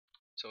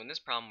So in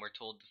this problem, we're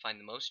told to find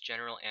the most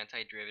general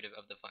antiderivative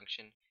of the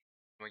function.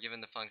 And we're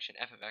given the function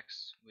f of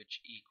x, which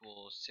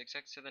equals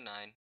 6x to the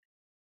 9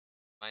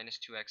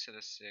 minus 2x to the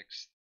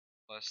 6th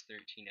plus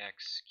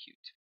 13x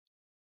cubed.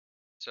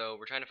 So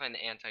we're trying to find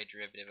the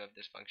antiderivative of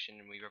this function,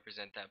 and we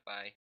represent that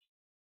by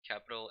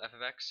capital F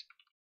of x.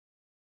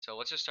 So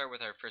let's just start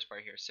with our first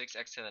part here,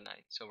 6x to the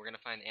 9. So we're going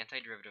to find the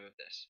antiderivative of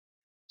this.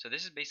 So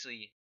this is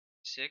basically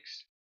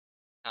 6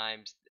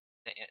 times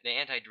the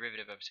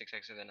antiderivative of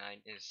 6x to the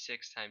 9 is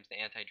 6 times the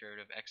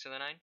antiderivative of x to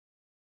the 9.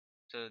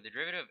 So the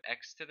derivative of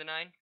x to the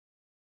 9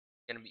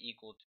 is going to be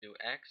equal to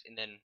x, and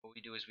then what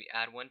we do is we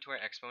add 1 to our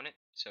exponent.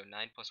 So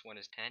 9 plus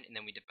 1 is 10, and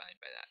then we divide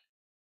by that.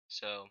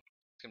 So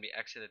it's going to be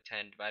x to the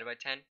 10 divided by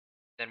 10.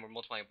 Then we're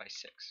multiplying by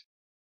 6.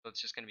 So it's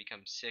just going to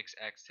become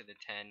 6x to the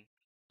 10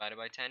 divided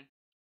by 10.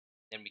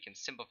 Then we can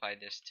simplify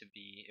this to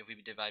be, if we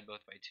divide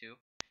both by 2,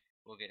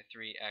 we'll get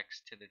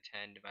 3x to the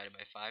 10 divided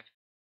by 5.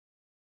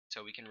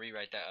 So we can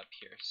rewrite that up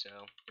here. So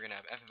we're going to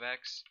have f of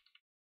x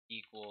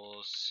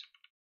equals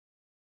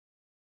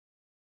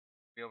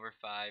 3 over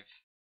 5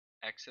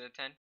 x to the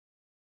 10.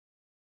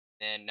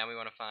 Then now we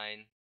want to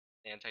find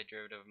the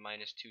antiderivative of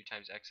minus 2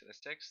 times x to the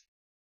 6th.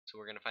 So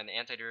we're going to find the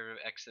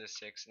antiderivative of x to the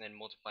 6th and then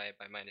multiply it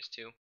by minus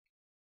 2.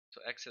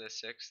 So x to the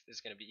 6th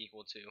is going to be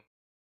equal to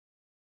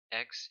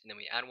x, and then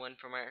we add 1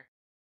 from our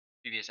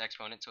previous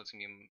exponent, so it's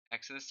going to be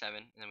x to the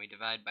 7, and then we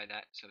divide by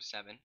that, so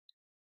 7.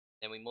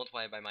 Then we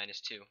multiply it by minus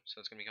 2,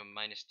 so it's going to become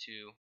minus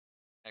 2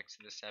 x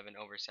to the 7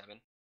 over 7.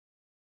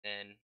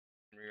 Then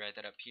rewrite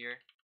that up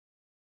here.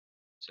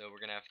 So we're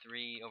going to have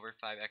 3 over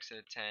 5 x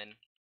to the 10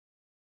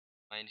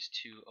 minus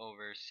 2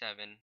 over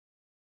 7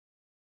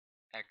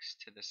 x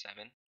to the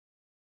 7.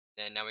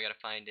 Then now we got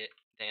to find the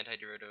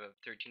antiderivative of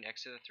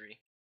 13x to the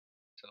 3.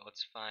 So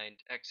let's find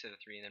x to the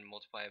 3 and then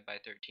multiply it by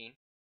 13.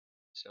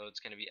 So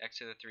it's going to be x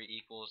to the 3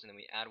 equals, and then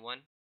we add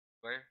 1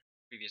 to our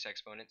previous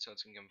exponent, so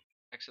it's going to become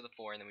x to the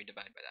 4, and then we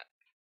divide by that.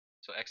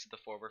 So x to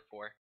the 4 over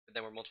 4, but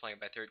then we're multiplying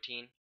it by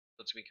 13, so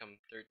it's going to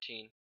become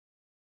 13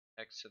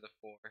 x to the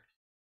 4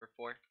 over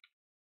 4.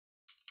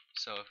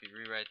 So if we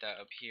rewrite that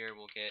up here,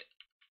 we'll get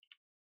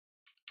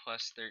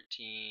plus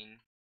 13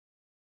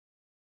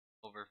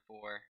 over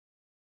 4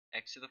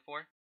 x to the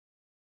 4.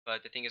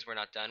 But the thing is, we're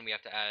not done. We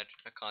have to add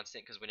a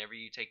constant, because whenever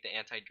you take the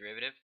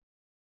antiderivative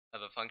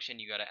of a function,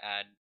 you got to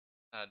add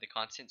the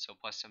constant, so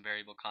plus some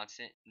variable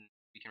constant, and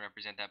we can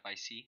represent that by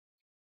c.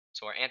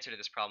 So our answer to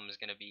this problem is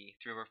going to be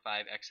 3 over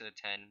 5 x to the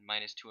 10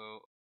 minus 2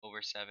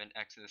 over 7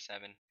 x to the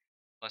 7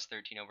 plus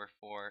 13 over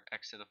 4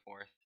 x to the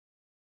 4th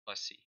plus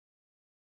c.